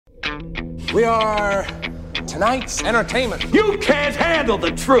We are tonight's entertainment. You can't handle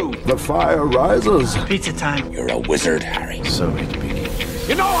the truth. The fire rises. Pizza time. You're a wizard, Harry. So it begins.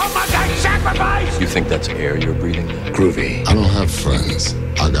 You know how much I sacrifice? You think that's air you're breathing? Groovy. I don't have friends.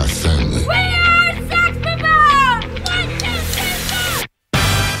 I got family. We are Sex People! 1, 2,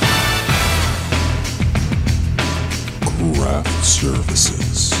 3, 4! Craft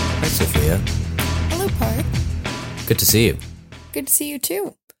Services. Hi, Sophia. Hello, Park. Good to see you. Good to see you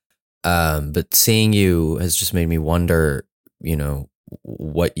too. But seeing you has just made me wonder,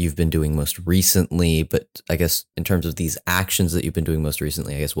 what you've been doing most recently, but I guess in terms of these actions that you've been doing most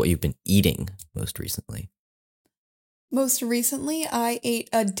recently, I guess what you've been eating most recently. Most recently, I ate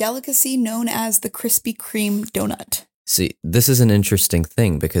a delicacy known as the Krispy Kreme donut. See, this is an interesting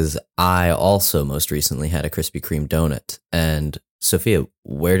thing because I also most recently had a Krispy Kreme donut. And Sophia,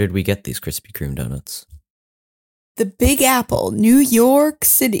 where did we get these Krispy Kreme donuts? The Big Apple, New York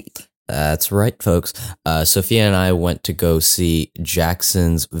City. That's right, folks. Sophia and I went to go see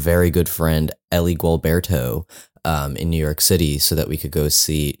Jackson's very good friend, Ellie Gualberto, in New York City so that we could go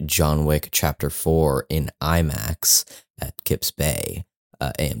see John Wick Chapter 4 in IMAX at Kips Bay,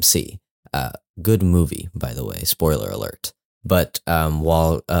 AMC. Good movie, by the way, spoiler alert. But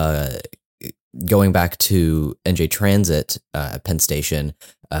while going back to NJ Transit at Penn Station,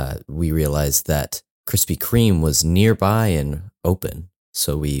 we realized that Krispy Kreme was nearby and open.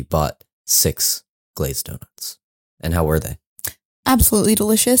 So we bought 6 glazed donuts. And how were they? Absolutely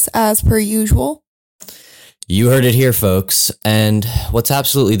delicious, as per usual. You heard it here, folks. And what's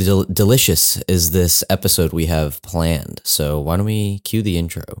absolutely delicious is this episode we have planned. So why don't we cue the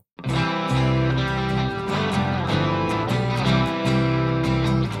intro?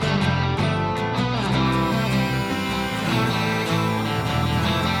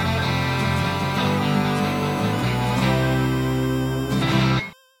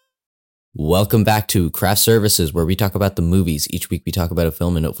 Welcome back to Craft Services, where we talk about the movies. Each week we talk about a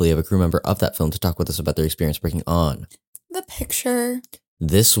film and hopefully have a crew member of that film to talk with us about their experience working on the picture.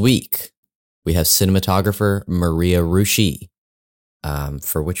 This week, we have cinematographer Maria Rusche.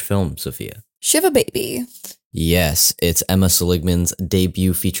 For which film, Sophia? Shiva Baby. Yes, it's Emma Seligman's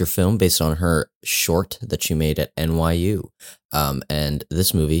debut feature film based on her short that she made at NYU. And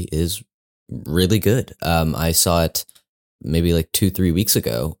this movie is really good. I saw it maybe like 2-3 weeks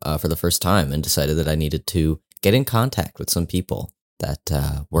ago for the first time and decided that I needed to get in contact with some people that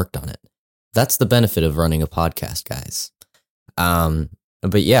worked on it. That's the benefit of running a podcast, guys.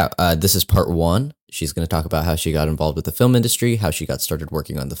 But yeah, this is part 1. She's going to talk about how she got involved with the film industry, how she got started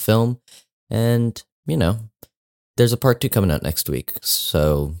working on the film. And, there's a part 2 coming out next week.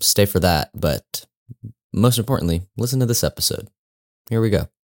 So stay for that. But most importantly, listen to this episode. Here we go.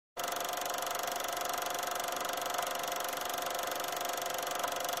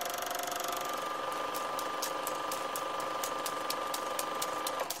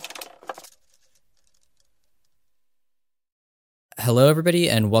 Hello, everybody,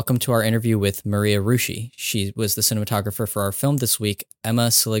 and welcome to our interview with Maria Rusche. She was the cinematographer for our film this week, Emma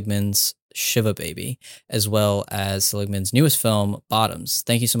Seligman's Shiva Baby, as well as Seligman's newest film, Bottoms.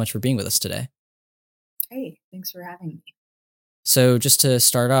 Thank you so much for being with us today. Hey, thanks for having me. So just to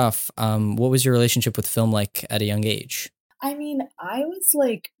start off, what was your relationship with film like at a young age? I mean, I was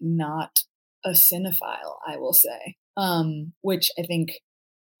not a cinephile, I will say, which I think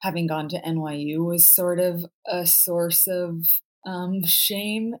having gone to NYU was sort of a source of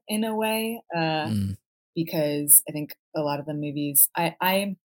shame in a way, because I think a lot of the movies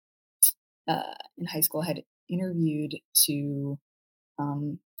I in high school had interviewed to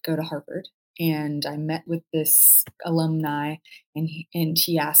go to Harvard, and I met with this alumni, and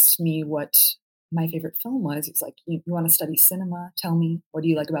he asked me what my favorite film was. He's like, you want to study cinema? Tell me, what do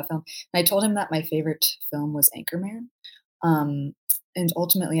you like about film? And I told him that my favorite film was Anchorman. And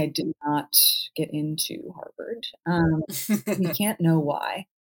ultimately, I did not get into Harvard. We can't know why.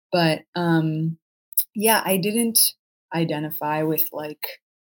 But yeah, I didn't identify with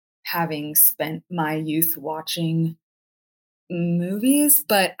having spent my youth watching movies,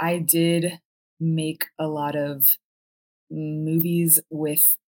 but I did make a lot of movies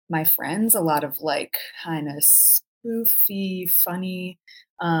with my friends, a lot of kind of spoofy, funny,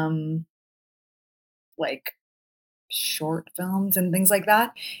 short films and things like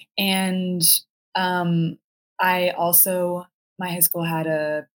that. And I also, my high school had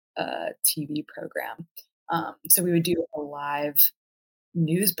a TV program. So we would do a live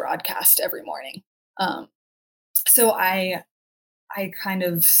news broadcast every morning. So I kind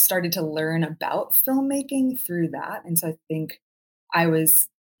of started to learn about filmmaking through that. And so I think I was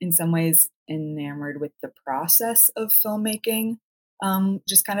in some ways enamored with the process of filmmaking.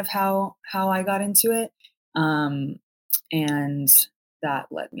 just kind of how I got into it. And that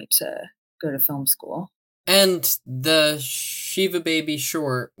led me to go to film school. And the Shiva Baby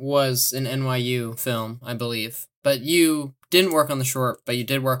short was an NYU film, I believe. But you didn't work on the short, but you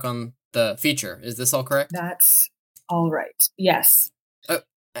did work on the feature. Is this all correct? That's all right. Yes.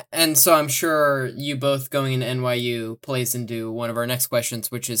 And so I'm sure you both going into NYU plays into one of our next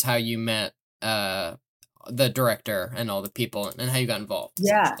questions, which is how you met the director and all the people and how you got involved.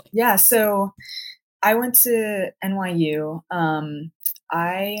 Yeah. So I went to NYU.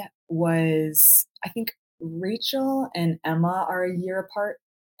 I think Rachel and Emma are a year apart,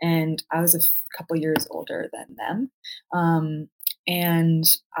 and I was a couple years older than them.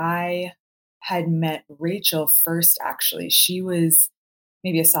 And I had met Rachel first, actually. She was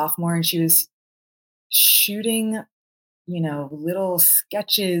maybe a sophomore, and she was shooting, little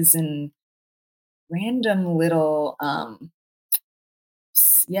sketches and random little,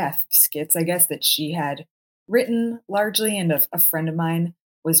 skits, I guess, that she had written largely, and a friend of mine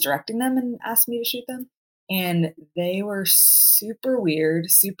was directing them and asked me to shoot them. And they were super weird,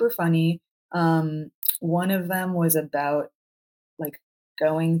 super funny. One of them was about like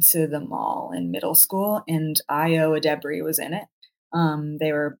going to the mall in middle school, and Io Adebri was in it.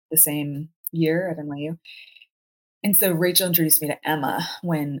 They were the same year at NYU. And so Rachel introduced me to Emma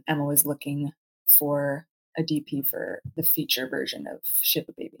when Emma was looking for a DP for the feature version of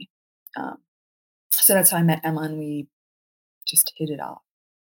Shiva Baby. So that's how I met Emma, and we just hit it off.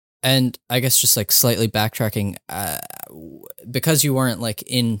 And I guess just like slightly backtracking, because you weren't like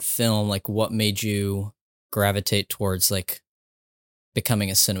in film, like what made you gravitate towards like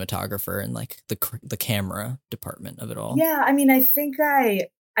becoming a cinematographer and like the camera department of it all? Yeah, I mean, I think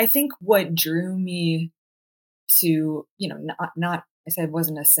what drew me to, not I said I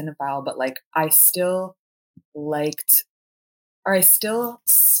wasn't a cinephile, but like I still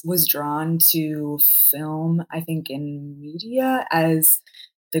was drawn to film, I think, in media as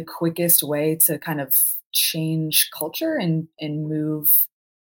the quickest way to kind of change culture and move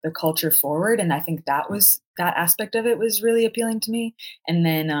the culture forward. And I think that aspect of it was really appealing to me. And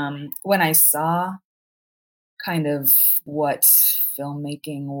then when I saw kind of what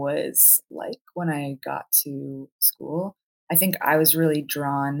filmmaking was like when I got to school, I think I was really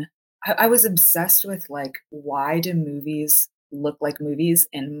drawn. I was obsessed with like, why do movies look like movies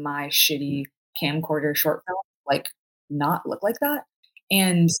and my shitty camcorder short film like not look like that?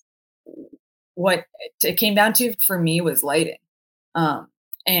 And what it came down to for me was lighting.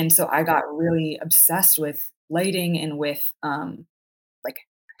 And so I got really obsessed with lighting and with like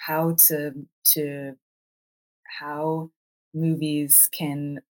how how movies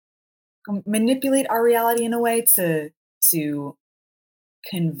can manipulate our reality in a way to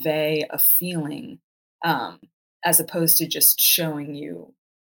convey a feeling, as opposed to just showing you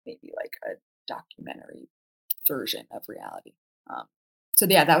maybe like a documentary version of reality. So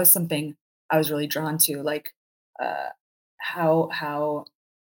yeah, that was something I was really drawn to, like how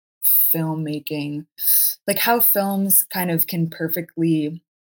filmmaking, like how films kind of can perfectly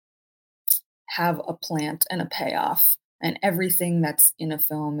have a plant and a payoff, and everything that's in a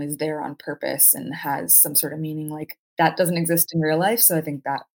film is there on purpose and has some sort of meaning. Like that doesn't exist in real life. So I think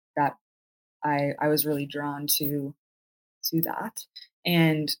that I was really drawn to that.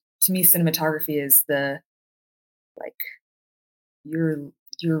 And to me, cinematography is the like you're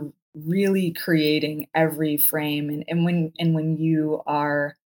really creating every frame, and when you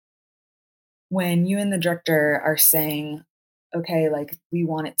and the director are saying, okay, like we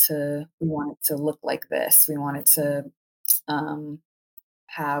want it to look like this, we want it to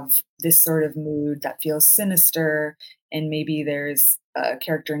have this sort of mood that feels sinister, and maybe there's a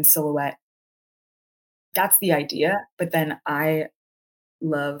character in silhouette. That's the idea, but then I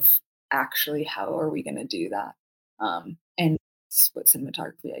love actually how are we going to do that, and that's what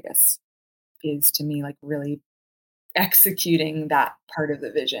cinematography, I guess, is to me, like really executing that part of the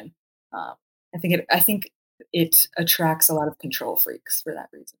vision. I think it attracts a lot of control freaks for that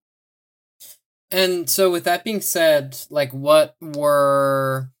reason. And so with that being said, like what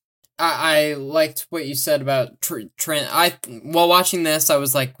were I liked what you said about while watching this, I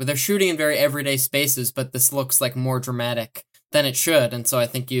was like, well, they're shooting in very everyday spaces, but this looks like more dramatic than it should. And so I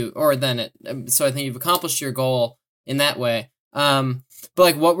think you've accomplished your goal in that way. But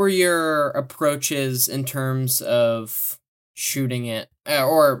like, what were your approaches in terms of shooting it,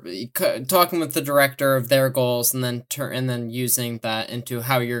 or talking with the director of their goals, and then using that into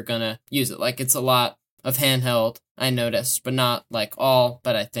how you're gonna use it? Like, it's a lot of handheld, I noticed, but not like all.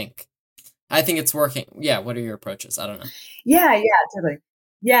 But I think it's working. Yeah. What are your approaches? I don't know. Yeah, totally.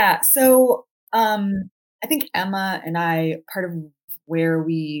 Yeah. So I think Emma and I, part of where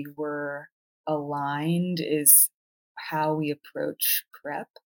we were aligned is how we approach prep.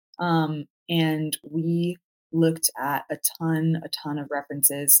 And we looked at a ton of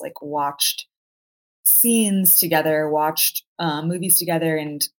references, like watched scenes together, watched movies together,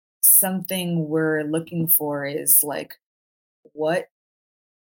 and something we're looking for is like what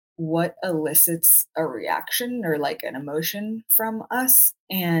elicits a reaction or like an emotion from us,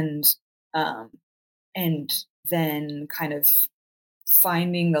 um, and then kind of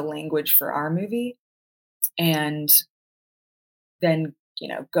finding the language for our movie, and then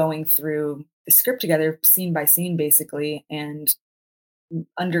going through the script together, scene by scene, basically, and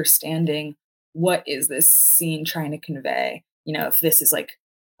understanding what is this scene trying to convey. If this is like,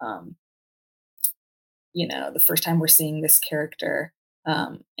 the first time we're seeing this character,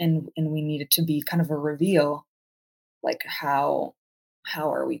 and we need it to be kind of a reveal, like how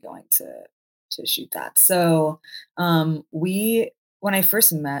are we going to shoot that? So we when I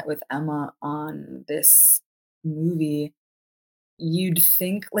first met with Emma on this movie, you'd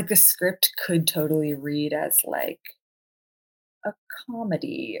think like the script could totally read as like a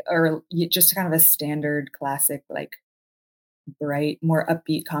comedy or just kind of a standard classic, like bright, more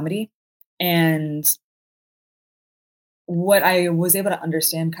upbeat comedy. And what I was able to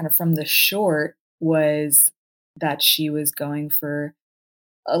understand kind of from the short was that she was going for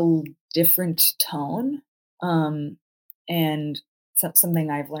different tone. And something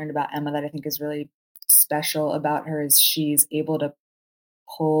I've learned about Emma that I think is really special about her is she's able to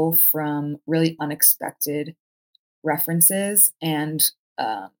pull from really unexpected references, and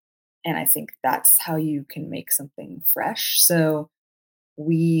I think that's how you can make something fresh. So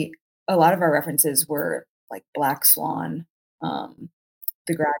a lot of our references were like Black Swan,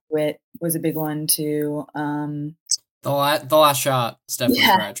 The Graduate was a big one too. The Last Shot is definitely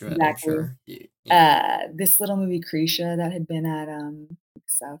Yeah, Graduate, exactly. I'm sure. This little movie Krisha that had been at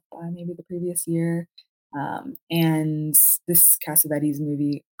South by maybe the previous year, and this Cassavetes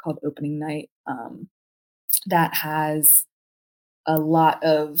movie called Opening Night, that has a lot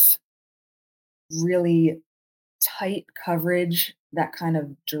of really tight coverage that kind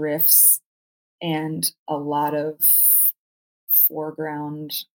of drifts, and a lot of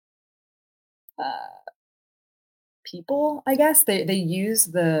foreground people, I guess. They use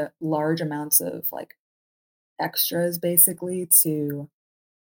the large amounts of like extras basically to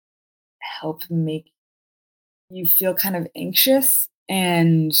help make you feel kind of anxious,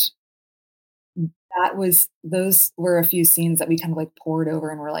 and those were a few scenes that we kind of like poured over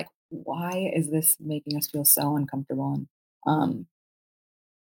and were like, why is this making us feel so uncomfortable? And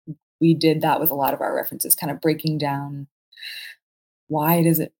we did that with a lot of our references, kind of breaking down why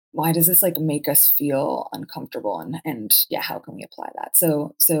does this like make us feel uncomfortable, and yeah, how can we apply that?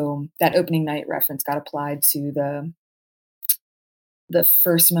 So that opening night reference got applied to the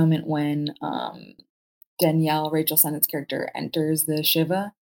first moment when Danielle, Rachel Sennett's character, enters the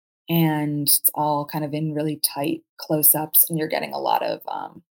Shiva, and it's all kind of in really tight close-ups, and you're getting a lot of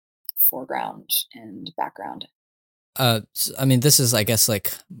foreground and background. I mean, this is, I guess,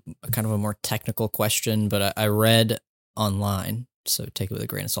 like kind of a more technical question, but I read online, so take it with a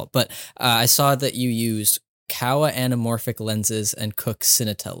grain of salt. But I saw that you used Kowa anamorphic lenses and Cook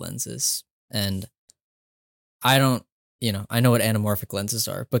Cinetel lenses, and I don't, I know what anamorphic lenses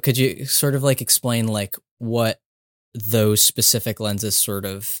are, but could you sort of like explain like what those specific lenses sort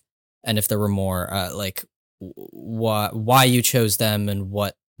of, and if there were more, like why you chose them and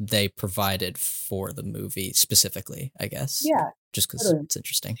what they provided for the movie specifically, I guess. Yeah, just because totally. It's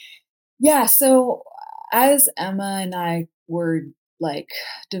interesting. Yeah, so as Emma and I were like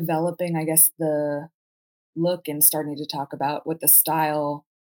developing, I guess, the look and starting to talk about what the style,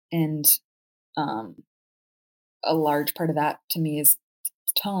 and a large part of that to me is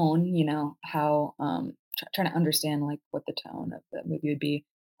tone, how trying to understand like what the tone of the movie would be.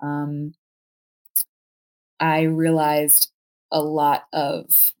 I realized a lot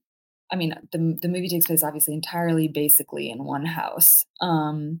of, I mean, the movie takes place obviously entirely basically in one house.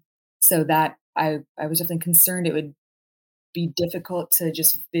 So that I was definitely concerned it would be difficult to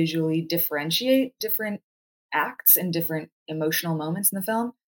just visually differentiate different acts and different emotional moments in the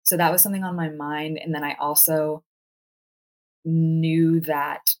film. So that was something on my mind. And then I also knew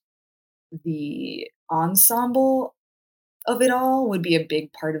that the ensemble of it all would be a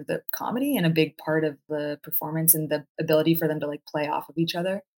big part of the comedy and a big part of the performance, and the ability for them to like play off of each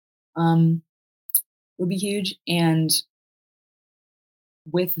other would be huge. And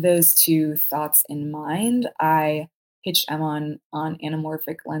with those two thoughts in mind, I pitched Emma on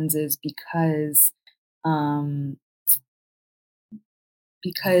anamorphic lenses because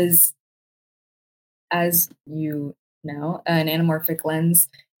as you know, an anamorphic lens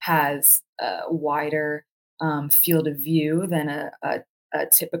has a wider field of view than a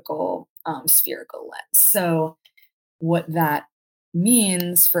typical spherical lens. So what that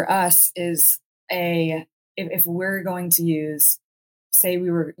means for us is if we're going to use, say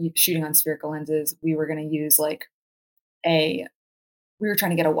we were shooting on spherical lenses, we were going to use like we were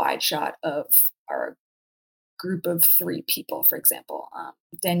trying to get a wide shot of our group of 3 people, for example,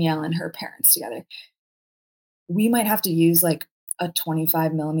 Danielle and her parents together. We might have to use like a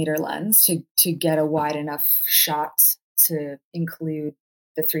 25 millimeter lens to get a wide enough shot to include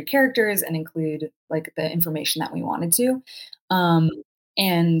the 3 characters and include like the information that we wanted to.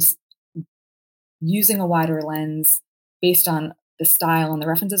 And using a wider lens based on the style and the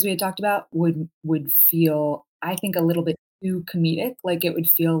references we had talked about would feel, I think, a little bit too comedic. Like it would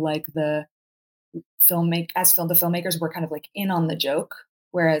feel like the filmmakers were kind of like in on the joke,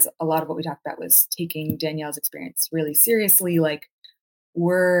 whereas a lot of what we talked about was taking Danielle's experience really seriously. Like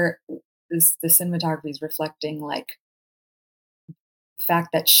the cinematography is reflecting like fact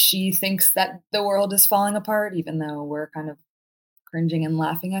that she thinks that the world is falling apart, even though we're kind of cringing and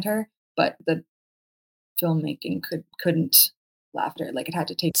laughing at her. But the filmmaking couldn't laugh at her. Like it had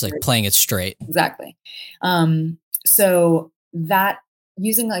to take. It's like playing it straight. Exactly. So that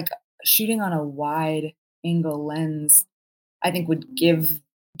using like shooting on a wide angle lens, I think would give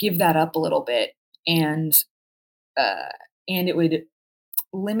that up a little bit, and it would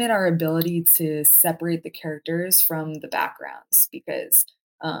limit our ability to separate the characters from the backgrounds, because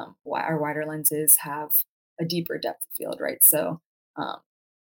our wider lenses have a deeper depth of field, right? So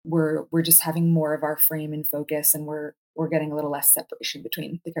we're just having more of our frame in focus, and we're getting a little less separation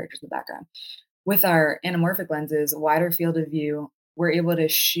between the characters in the background. With our anamorphic lenses, wider field of view, we're able to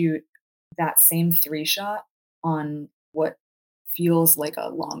shoot that same 3 shot on what feels like a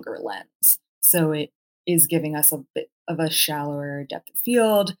longer lens. So it is giving us a bit of a shallower depth of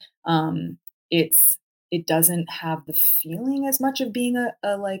field. It doesn't have the feeling as much of being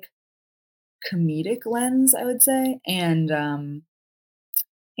a like comedic lens, I would say. And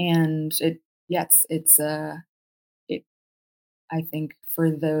it I think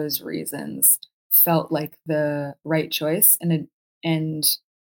for those reasons felt like the right choice. And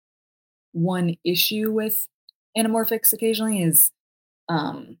one issue with anamorphics occasionally is,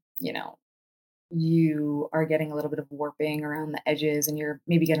 you are getting a little bit of warping around the edges, and you're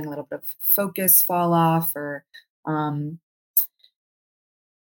maybe getting a little bit of focus fall off, or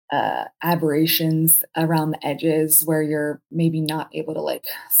aberrations around the edges where you're maybe not able to like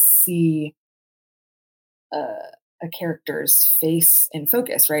see a character's face in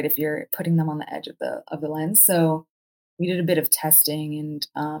focus, right? If you're putting them on the edge of the lens. So we did a bit of testing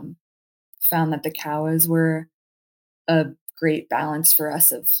and found that the Kawas were a great balance for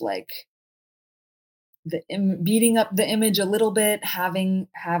us of like beating up the image a little bit, having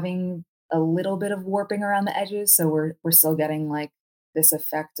a little bit of warping around the edges. So we're still getting like this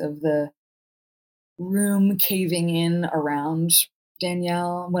effect of the room caving in around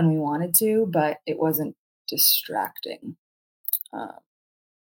Danielle when we wanted to, but it wasn't distracting.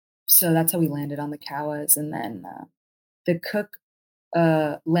 So that's how we landed on the Kawas. And then the Cook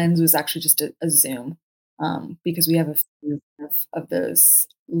lens was actually just a zoom, because we have a few of those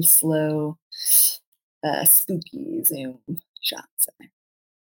slow, spooky zoom shots.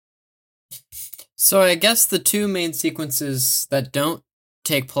 So I guess the 2 main sequences that don't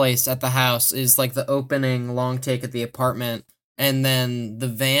take place at the house is like the opening long take at the apartment, and then the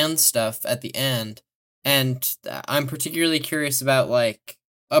van stuff at the end. And I'm particularly curious about like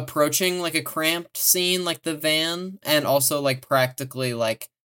approaching like a cramped scene like the van, and also like practically like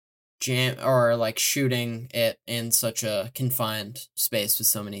jam or like shooting it in such a confined space with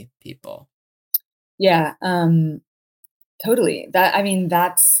so many people. Yeah, totally.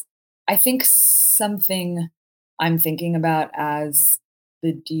 That's I think something I'm thinking about as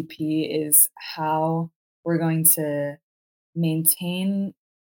the DP is how we're going to maintain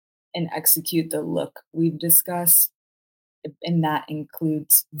and execute the look we've discussed. And that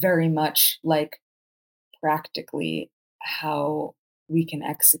includes very much like practically how we can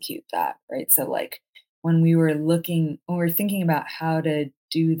execute that, right? So like when we were thinking about how to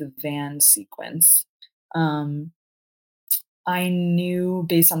do the van sequence, I knew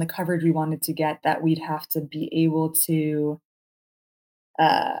based on the coverage we wanted to get that we'd have to be able to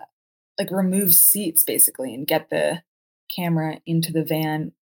like remove seats basically and get the camera into the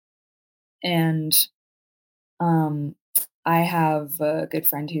van. And I have a good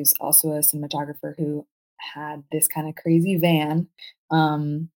friend who's also a cinematographer who had this kind of crazy van,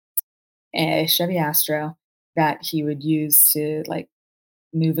 a Chevy Astro, that he would use to like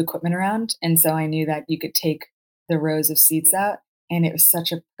move equipment around. And so I knew that you could take the rows of seats out, and it was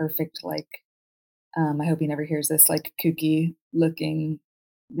such a perfect, like, I hope he never hears this, like, kooky looking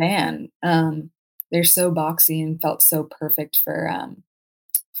van. They're so boxy and felt so perfect for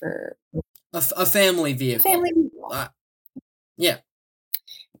A family vehicle. family. Yeah.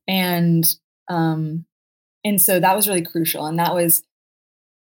 And so that was really crucial, and that was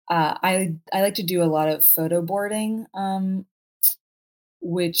I like to do a lot of photo boarding,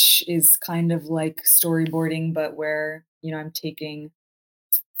 which is kind of like storyboarding, but where, I'm taking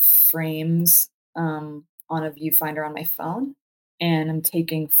frames on a viewfinder on my phone, and I'm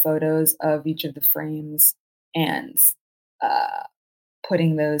taking photos of each of the frames and uh,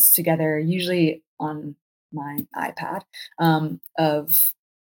 putting those together, usually on my iPad, of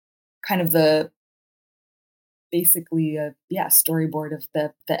kind of the basically a storyboard of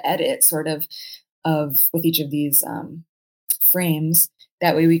the edit sort of with each of these frames.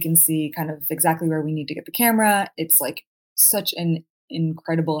 That way we can see kind of exactly where we need to get the camera. It's like such an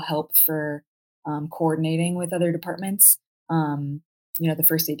incredible help for coordinating with other departments. The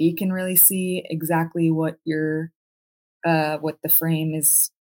first AD can really see exactly what what the frame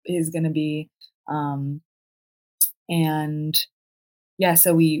is going to be. And yeah,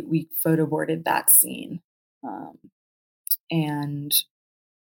 so we photo boarded that scene. And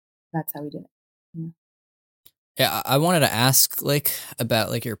that's how we did it. Yeah. Yeah, I wanted to ask like about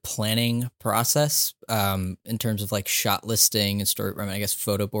like your planning process in terms of like shot listing and story, I guess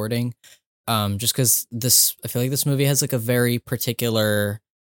photo boarding. Just because I feel like this movie has like a very particular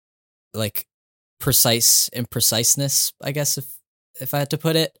like precise impreciseness, I guess if I had to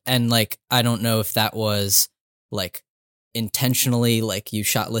put it. And like I don't know if that was like intentionally like you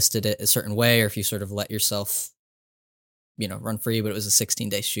shot listed it a certain way or if you sort of let yourself run free, but it was a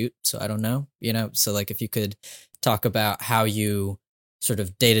 16-day shoot, so I don't know, so like if you could talk about how you sort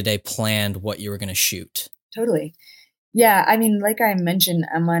of day-to-day planned what you were going to shoot. Totally. Yeah, I mean, like I mentioned,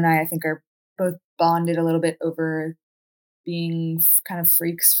 Emma and I think are both bonded a little bit over being kind of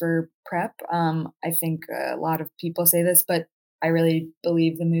freaks for prep. I think a lot of people say this, but I really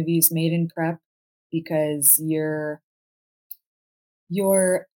believe the movie's made in prep because you're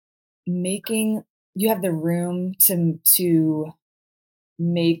making you have the room to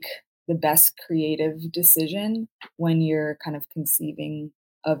make the best creative decision when you're kind of conceiving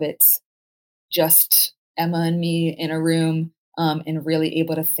of it just Emma and me in a room, and really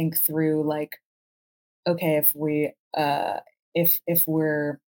able to think through like, okay, if we if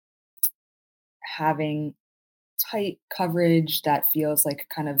we're having tight coverage that feels like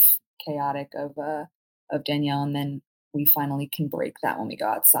kind of chaotic of Danielle, and then we finally can break that when we go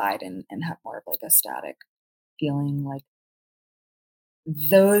outside and have more of like a static feeling, like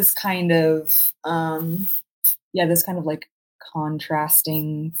those kind of those kind of like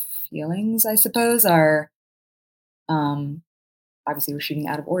contrasting feelings, I suppose, are obviously we're shooting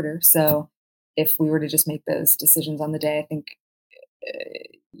out of order. So if we were to just make those decisions on the day, I think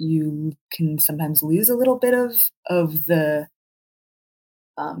you can sometimes lose a little bit of the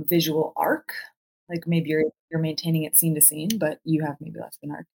visual arc. Like maybe you're maintaining it scene to scene, but you have maybe less of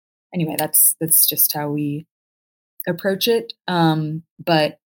an arc. Anyway, that's just how we approach it.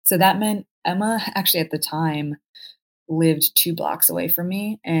 But so that meant Emma actually at the time lived 2 blocks away from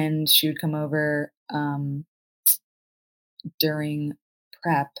me, and she would come over during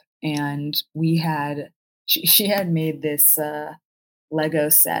prep, and she had made this Lego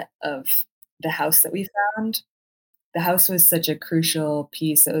set of the house that we found. The house was such a crucial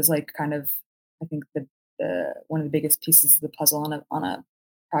piece. It was like kind of, I think the one of the biggest pieces of the puzzle on a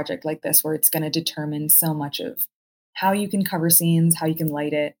project like this, where it's going to determine so much of how you can cover scenes, how you can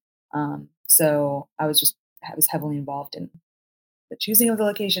light it. So I was heavily involved in the choosing of the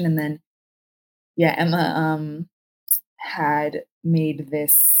location, and then Emma had made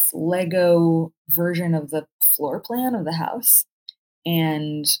this Lego version of the floor plan of the house,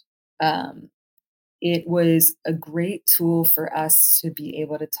 and it was a great tool for us to be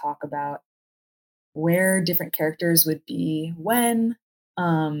able to talk about where different characters would be when,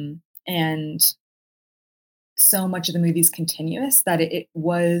 and so much of the movie is continuous that it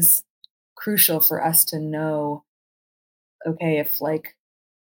was crucial for us to know, okay, if like,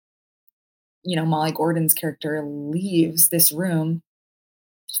 Molly Gordon's character leaves this room,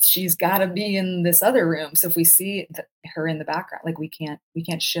 she's got to be in this other room. So if we see her in the background, like we can't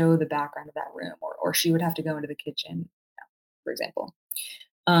show the background of that room, or she would have to go into the kitchen, for example.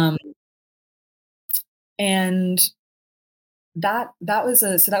 And that was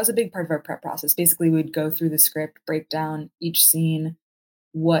a big part of our prep process. Basically, we'd go through the script, break down each scene,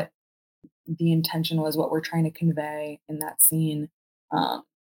 what the intention was, what we're trying to convey in that scene,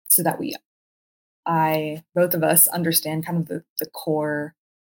 so that we both of us understand kind of the core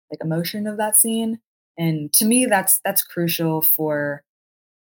like emotion of that scene. And to me, that's crucial for,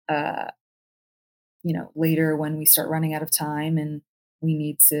 later when we start running out of time and we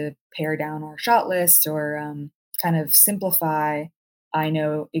need to pare down our shot list or kind of simplify. I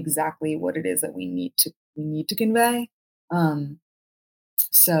know exactly what it is that we need to convey,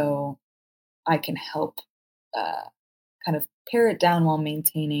 so I can help kind of pare it down while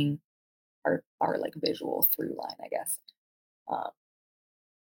maintaining our like visual through line, I guess. Um,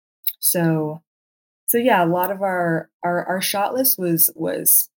 so yeah, a lot of our shot list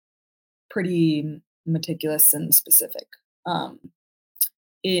was pretty meticulous and specific.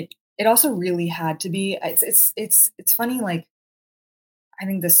 It also really had to be. It's funny. Like I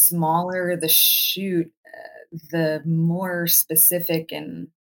think the smaller the shoot, the more specific and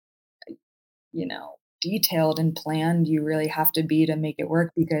detailed and planned you really have to be to make it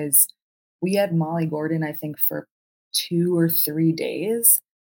work. Because we had Molly Gordon, I think, for 2 or 3 days.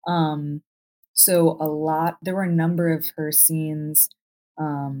 So there were a number of her scenes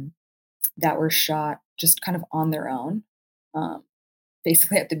that were shot just kind of on their own,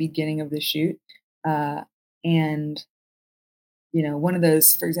 basically at the beginning of the shoot. And, one of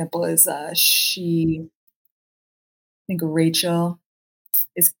those, for example, is I think Rachel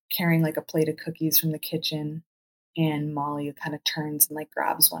is carrying like a plate of cookies from the kitchen, and Molly kind of turns and like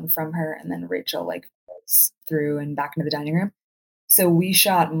grabs one from her, and then Rachel like goes through and back into the dining room. So we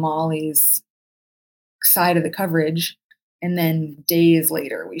shot Molly's side of the coverage, and then days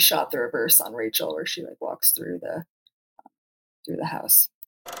later we shot the reverse on Rachel, where she like walks through the house.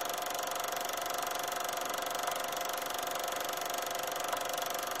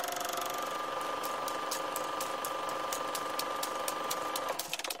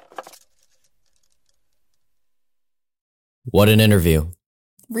 What an interview.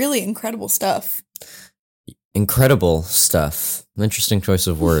 Really incredible stuff. Incredible stuff. Interesting choice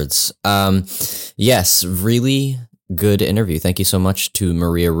of words. Yes, really good interview. Thank you so much to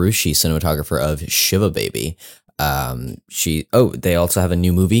Maria Rusche, cinematographer of Shiva Baby. They also have a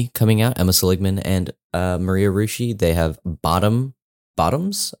new movie coming out. Emma Seligman and Maria Rusche. They have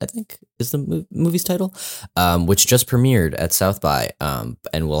Bottoms, I think is the movie's title, which just premiered at South by,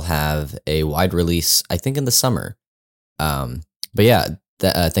 and will have a wide release, I think, in the summer. But yeah,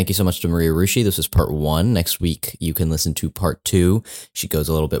 thank you so much to Maria Rusche. This was part 1. Next week, you can listen to part 2. She goes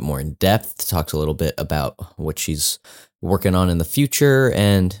a little bit more in depth, talks a little bit about what she's working on in the future,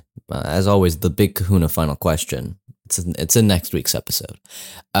 and as always, the big kahuna final question. It's in next week's episode.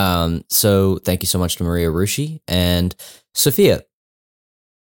 So thank you so much to Maria Rusche. And Sophia,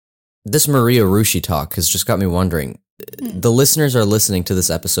 this Maria Rusche talk has just got me wondering, the listeners are listening to this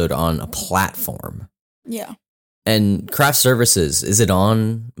episode on a platform. Yeah. And Craft Services, is it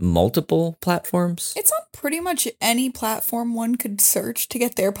on multiple platforms? It's on pretty much any platform one could search to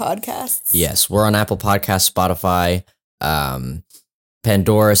get their podcasts. Yes, we're on Apple Podcasts, Spotify,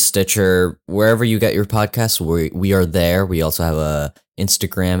 Pandora, Stitcher, wherever you get your podcasts, we are there. We also have a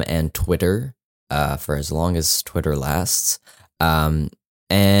Instagram and Twitter for as long as Twitter lasts.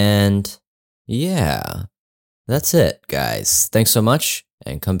 And yeah, that's it, guys. Thanks so much.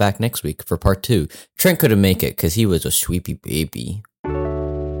 And come back next week for part 2. Trent couldn't make it because he was a sweepy baby.